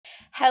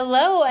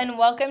Hello, and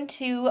welcome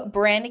to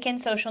Brandican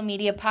Social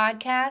Media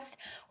Podcast,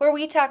 where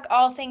we talk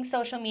all things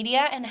social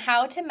media and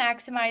how to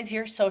maximize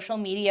your social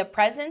media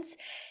presence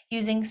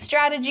using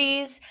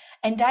strategies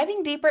and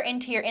diving deeper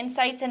into your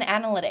insights and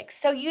analytics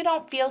so you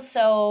don't feel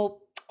so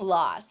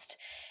lost.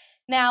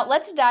 Now,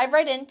 let's dive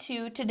right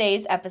into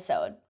today's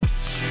episode.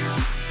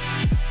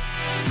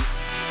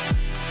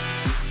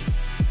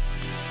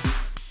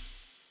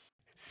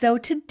 So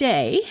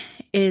today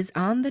is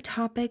on the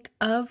topic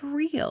of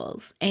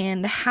Reels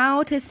and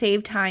how to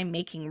save time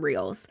making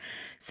Reels.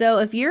 So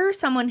if you're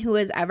someone who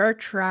has ever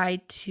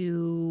tried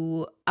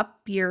to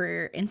up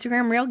your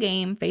Instagram Reel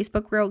game,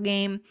 Facebook Reel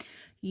game,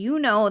 you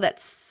know that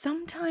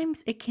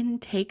sometimes it can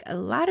take a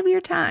lot of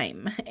your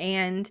time.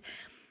 And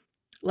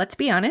let's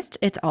be honest,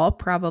 it's all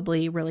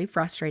probably really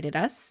frustrated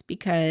us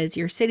because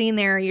you're sitting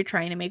there, you're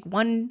trying to make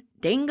one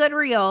dang good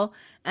reel,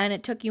 and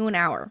it took you an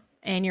hour.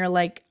 And you're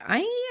like, I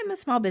am a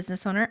small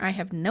business owner. I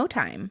have no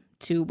time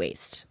to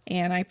waste.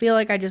 And I feel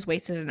like I just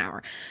wasted an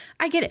hour.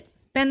 I get it.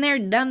 Been there,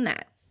 done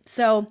that.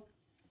 So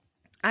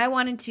I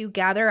wanted to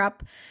gather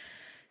up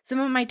some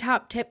of my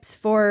top tips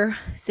for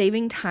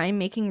saving time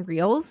making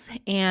reels.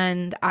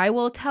 And I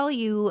will tell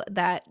you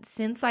that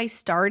since I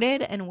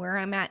started and where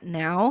I'm at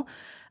now,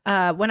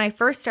 when I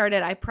first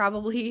started, I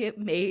probably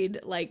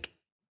made like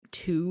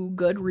 2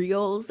 good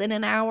reels in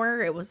an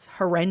hour. It was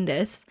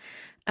horrendous.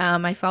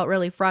 I felt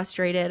really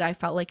frustrated. I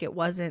felt like it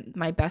wasn't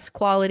my best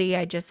quality.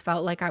 I just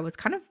felt like I was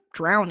kind of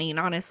drowning,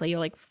 honestly,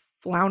 like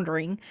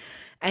floundering.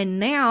 And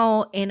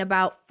now in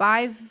about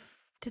 5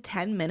 to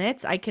 10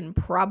 minutes, I can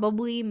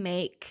probably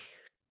make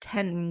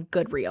 10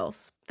 good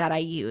reels that I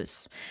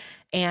use.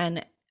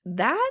 And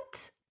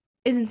that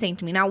is insane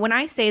to me. Now, when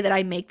I say that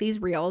I make these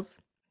reels,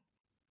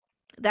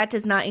 that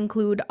does not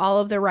include all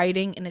of the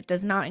writing, and it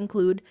does not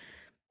include,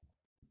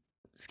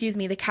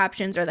 the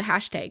captions or the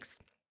hashtags.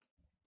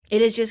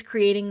 It is just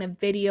creating the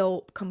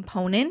video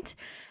component,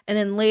 and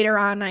then later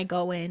on I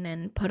go in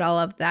and put all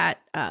of that,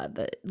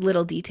 the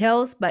little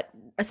details, but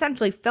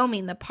essentially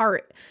filming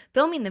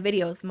the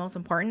video is the most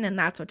important, and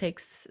that's what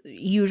takes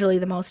usually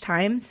the most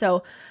time.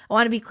 So I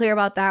want to be clear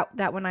about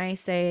that when I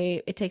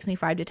say it takes me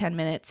 5 to 10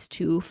 minutes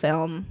to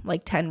film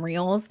like 10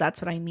 reels,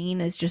 that's what I mean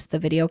is just the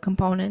video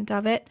component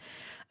of it.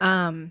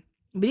 But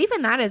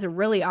even that is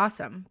really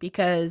awesome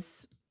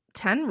because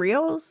 10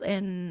 reels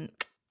in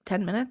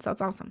 10 minutes,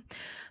 that's awesome.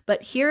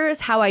 But here's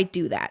how I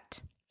do that.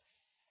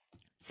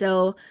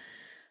 So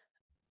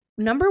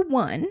number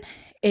 1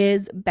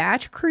 is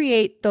batch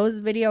create those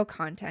video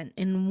content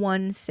in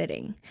one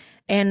sitting.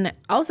 And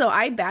also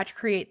I batch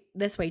create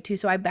this way too.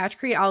 So I batch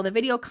create all the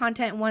video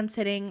content in one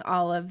sitting,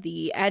 all of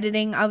the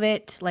editing of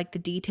it, like the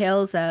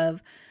details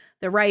of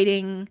the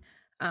writing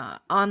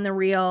on the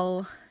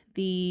reel,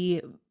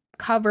 the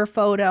cover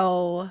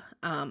photo,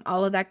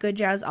 all of that good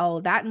jazz, all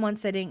of that in one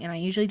sitting. And I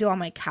usually do all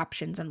my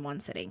captions in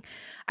one sitting.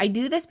 I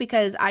do this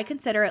because I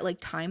consider it like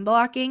time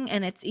blocking,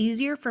 and it's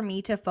easier for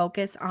me to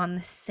focus on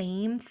the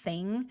same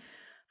thing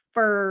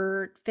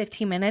for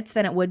 15 minutes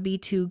than it would be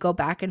to go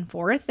back and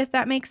forth, if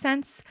that makes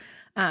sense.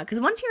 Because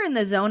once you're in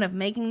the zone of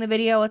making the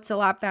video, it's a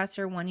lot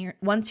faster.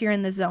 Once you're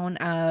in the zone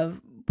of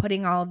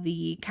putting all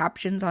the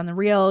captions on the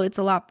reel, it's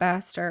a lot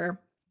faster.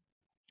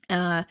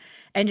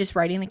 And just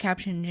writing the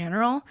caption in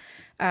general.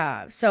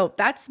 So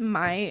that's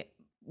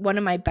one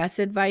of my best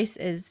advice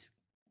is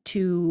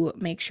to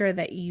make sure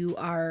that you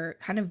are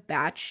kind of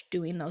batch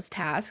doing those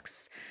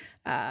tasks.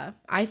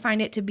 I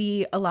find it to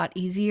be a lot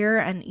easier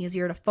and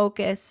easier to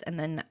focus. And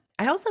then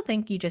I also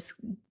think you just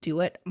do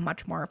it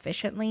much more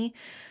efficiently.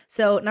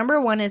 So number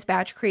 1 is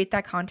batch create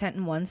that content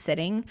in one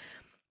sitting.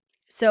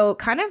 So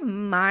kind of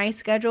my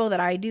schedule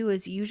that I do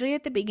is usually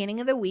at the beginning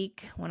of the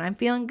week when I'm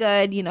feeling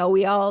good. You know,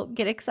 we all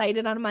get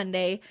excited on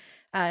Monday.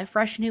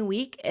 Fresh new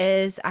week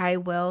is I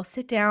will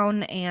sit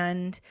down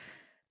and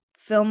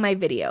film my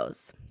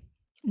videos.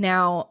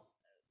 Now,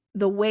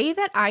 the way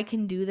that I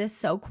can do this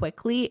so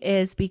quickly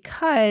is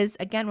because,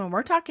 again, when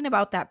we're talking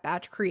about that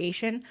batch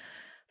creation,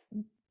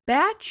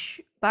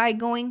 batch by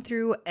going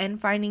through and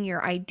finding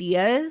your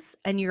ideas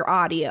and your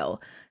audio.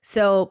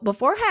 So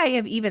before I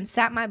have even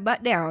sat my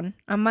butt down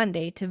on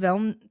Monday to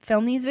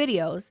film these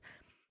videos,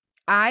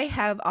 I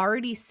have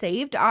already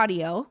saved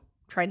audio,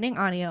 trending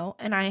audio,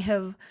 and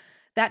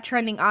that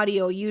trending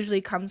audio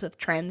usually comes with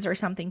trends or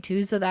something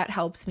too, so that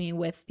helps me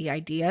with the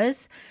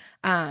ideas.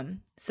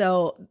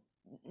 So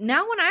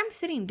now when I'm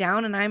sitting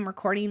down and I'm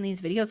recording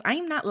these videos, I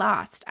am not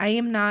lost. I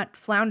am not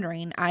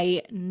floundering.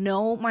 I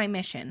know my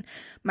mission.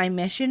 My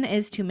mission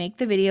is to make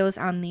the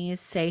videos on these,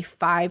 say,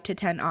 5 to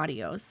 10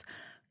 audios.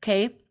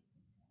 Okay?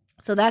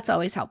 So that's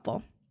always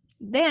helpful.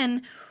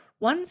 Then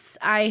once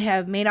I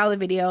have made all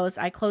the videos,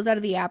 I close out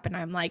of the app and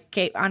I'm like,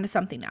 okay, on to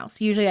something else.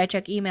 Usually I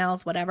check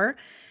emails, whatever.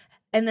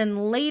 And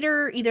then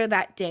later, either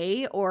that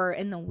day or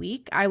in the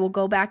week, I will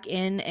go back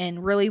in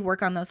and really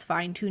work on those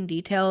fine-tuned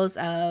details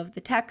of the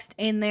text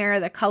in there,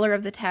 the color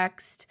of the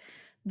text,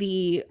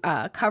 the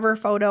cover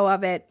photo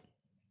of it,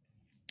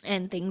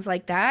 and things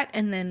like that.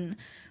 And then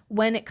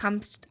when it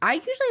comes, I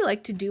usually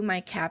like to do my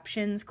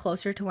captions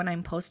closer to when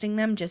I'm posting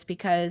them just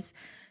because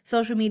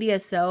social media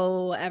is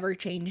so ever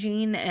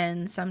changing,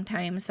 and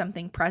sometimes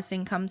something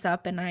pressing comes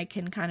up and I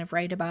can kind of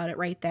write about it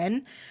right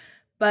then.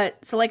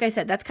 But so like I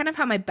said, that's kind of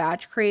how my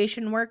batch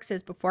creation works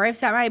is before I've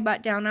sat my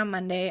butt down on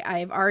Monday,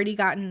 I've already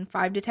gotten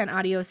 5 to 10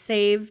 audios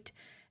saved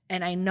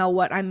and I know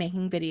what I'm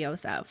making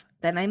videos of.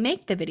 Then I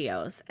make the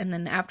videos, and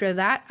then after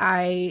that,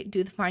 I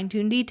do the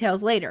fine-tuned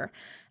details later.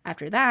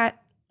 After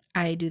that,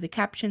 I do the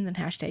captions and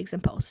hashtags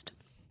and post.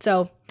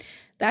 So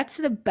that's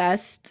the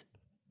best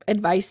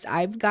advice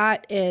I've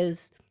got,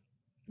 is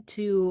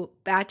to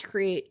batch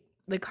create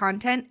the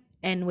content,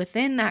 and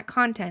within that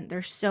content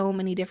there's so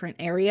many different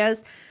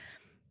areas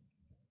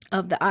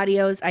of the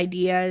audios,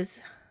 ideas,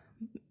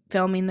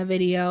 filming the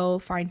video,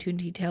 fine-tune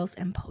details,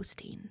 and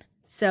posting.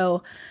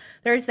 So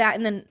there's that.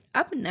 And then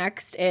up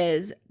next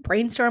is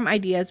brainstorm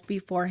ideas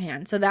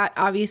beforehand. So that,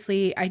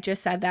 obviously, I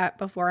just said that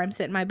before I'm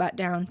sitting my butt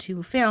down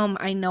to film,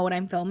 I know what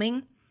I'm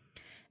filming.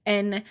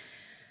 And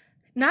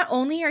not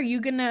only are you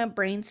going to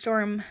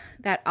brainstorm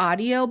that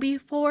audio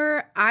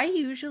before, I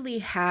usually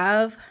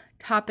have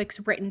topics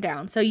written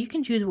down. So you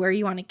can choose where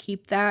you want to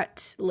keep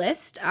that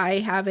list. I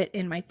have it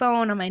in my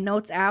phone, on my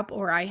notes app,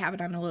 or I have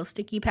it on a little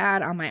sticky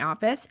pad on my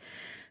office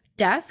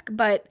desk.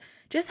 But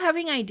just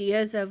having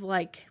ideas of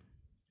like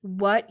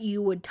what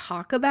you would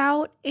talk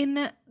about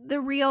in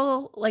the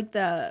reel, like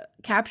the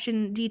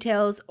caption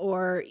details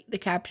or the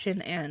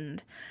caption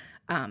and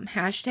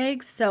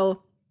hashtags.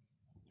 So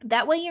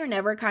that way you're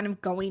never kind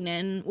of going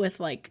in with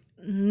like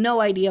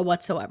no idea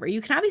whatsoever.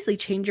 You can obviously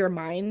change your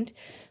mind,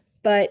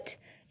 but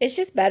it's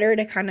just better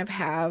to kind of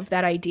have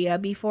that idea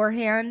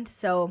beforehand.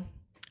 So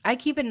I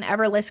keep an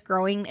Everlist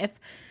growing.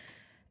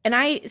 And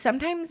I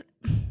sometimes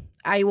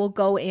I will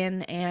go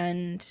in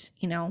and,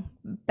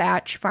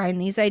 batch find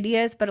these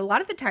ideas, but a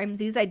lot of the times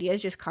these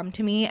ideas just come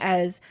to me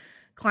as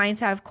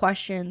clients have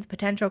questions,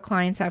 potential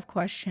clients have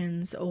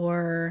questions,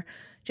 or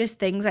just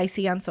things I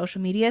see on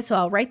social media. So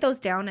I'll write those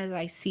down as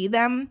I see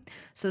them.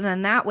 So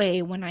then that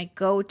way, when I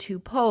go to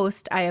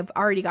post, I have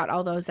already got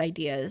all those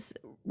ideas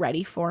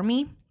ready for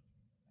me.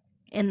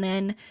 And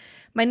then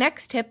my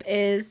next tip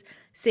is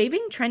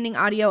saving trending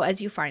audio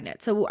as you find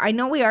it. So I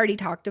know we already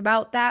talked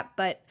about that,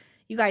 but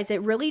you guys,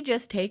 it really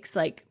just takes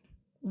like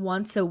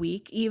once a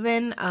week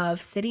even of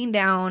sitting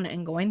down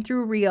and going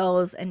through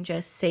reels and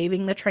just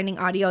saving the trending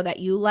audio that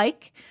you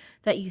like,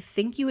 that you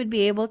think you would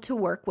be able to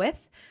work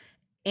with,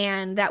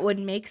 and that would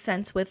make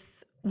sense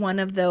with one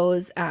of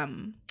those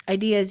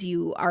ideas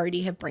you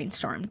already have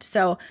brainstormed.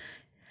 So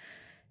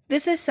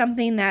this is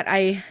something that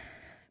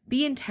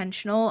be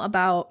intentional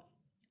about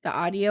the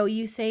audio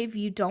you save.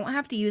 You don't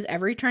have to use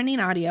every trending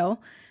audio.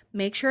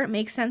 Make sure it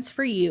makes sense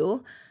for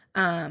you.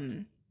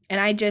 And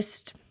I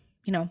just,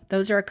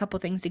 those are a couple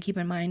things to keep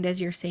in mind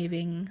as you're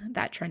saving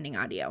that trending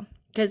audio.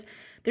 Because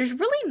there's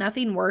really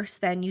nothing worse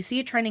than you see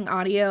a trending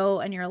audio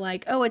and you're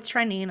like, oh, it's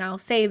trending, I'll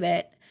save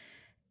it.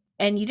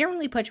 And you didn't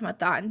really put much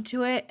thought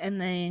into it.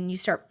 And then you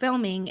start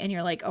filming and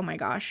you're like, oh my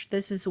gosh,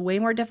 this is way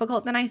more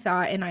difficult than I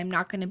thought. And I'm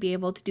not going to be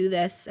able to do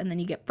this. And then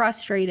you get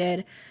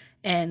frustrated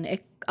and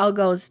it all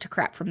goes to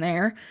crap from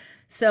there.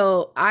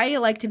 So I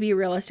like to be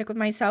realistic with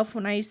myself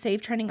when I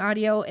save trending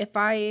audio. If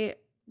I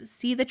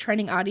see the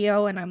trending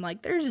audio and I'm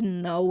like, there's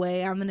no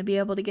way I'm going to be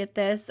able to get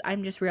this,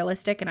 I'm just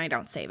realistic and I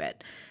don't save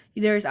it.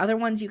 There's other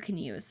ones you can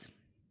use.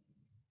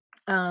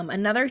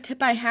 Another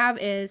tip I have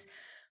is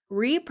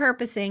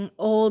repurposing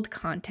old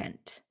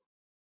content.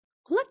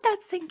 Let that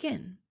sink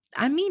in.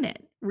 I mean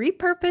it.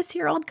 Repurpose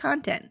your old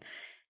content,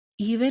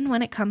 even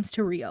when it comes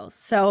to reels.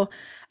 So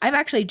I've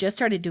actually just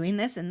started doing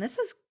this, and this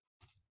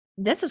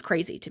was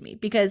crazy to me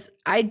because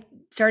I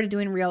started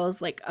doing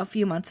reels like a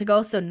few months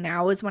ago. So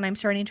now is when I'm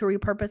starting to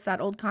repurpose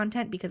that old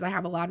content because I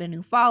have a lot of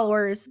new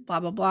followers, blah,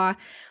 blah, blah.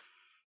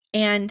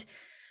 And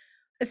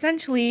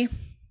essentially,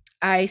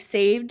 I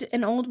saved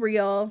an old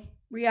reel,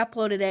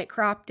 re-uploaded it,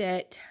 cropped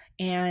it,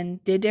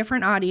 and did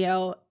different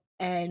audio,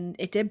 and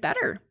it did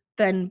better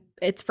than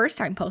its first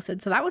time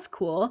posted. So that was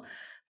cool.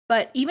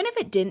 But even if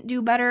it didn't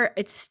do better,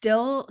 it's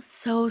still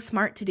so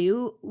smart to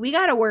do. We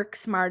got to work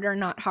smarter,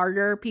 not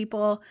harder,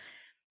 people.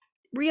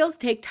 Reels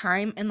take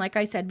time. And like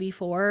I said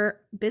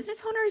before,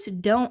 business owners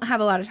don't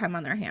have a lot of time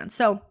on their hands.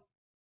 So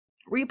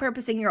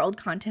repurposing your old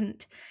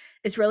content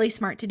is really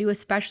smart to do,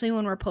 especially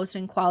when we're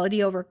posting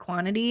quality over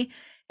quantity.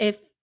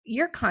 If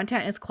your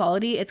content is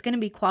quality, it's going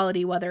to be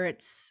quality whether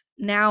it's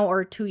now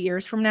or 2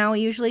 years from now,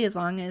 usually, as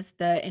long as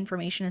the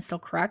information is still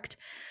correct.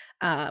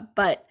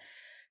 But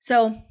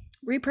so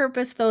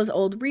repurpose those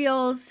old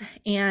reels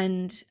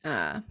and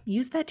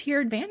use that to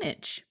your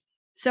advantage.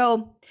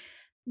 So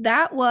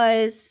that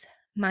was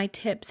my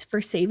tips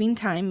for saving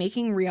time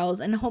making reels,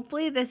 and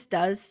hopefully this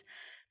does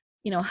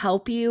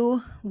help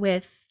you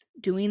with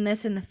doing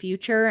this in the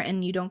future,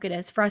 and you don't get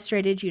as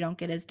frustrated, you don't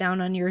get as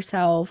down on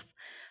yourself,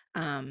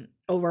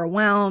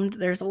 overwhelmed.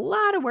 There's a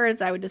lot of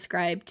words I would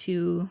describe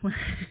to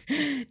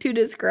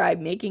describe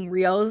making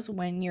reels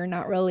when you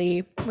don't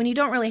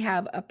really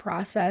have a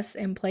process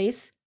in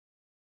place.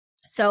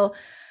 So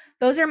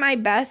those are my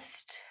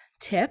best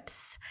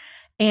tips.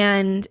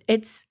 And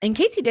it's, in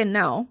case you didn't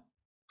know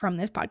from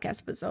this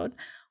podcast episode,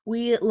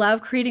 We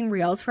love creating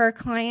reels for our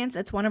clients.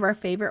 It's one of our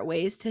favorite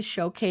ways to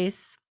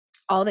showcase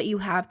all that you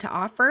have to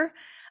offer.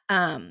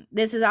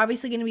 This is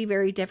obviously going to be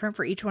very different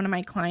for each one of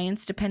my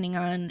clients, depending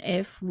on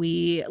if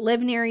we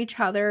live near each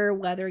other,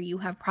 whether you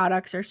have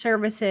products or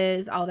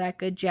services, all that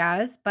good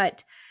jazz.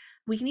 But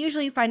we can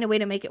usually find a way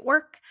to make it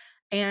work.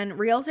 And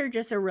reels are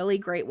just a really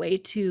great way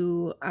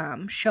to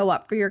show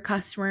up for your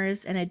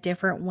customers in a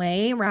different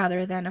way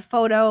rather than a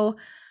photo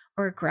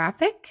or a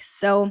graphic.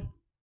 So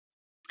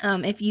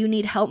if you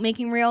need help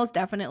making reels,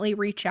 definitely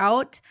reach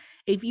out.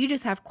 If you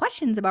just have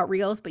questions about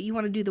reels, but you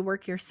want to do the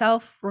work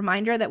yourself,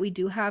 reminder that we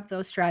do have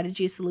those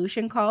strategy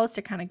solution calls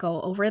to kind of go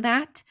over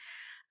that.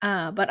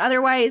 But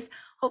otherwise,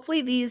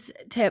 hopefully these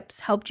tips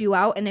helped you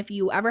out. And if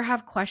you ever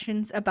have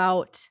questions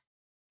about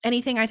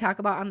anything I talk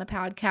about on the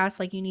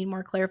podcast, like you need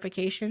more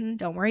clarification,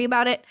 don't worry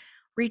about it.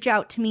 Reach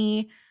out to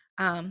me.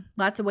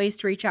 Lots of ways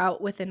to reach out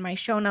within my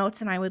show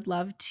notes, and I would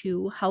love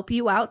to help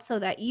you out so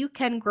that you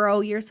can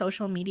grow your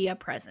social media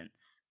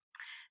presence.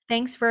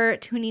 Thanks for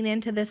tuning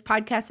into this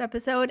podcast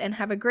episode, and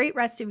have a great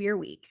rest of your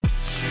week.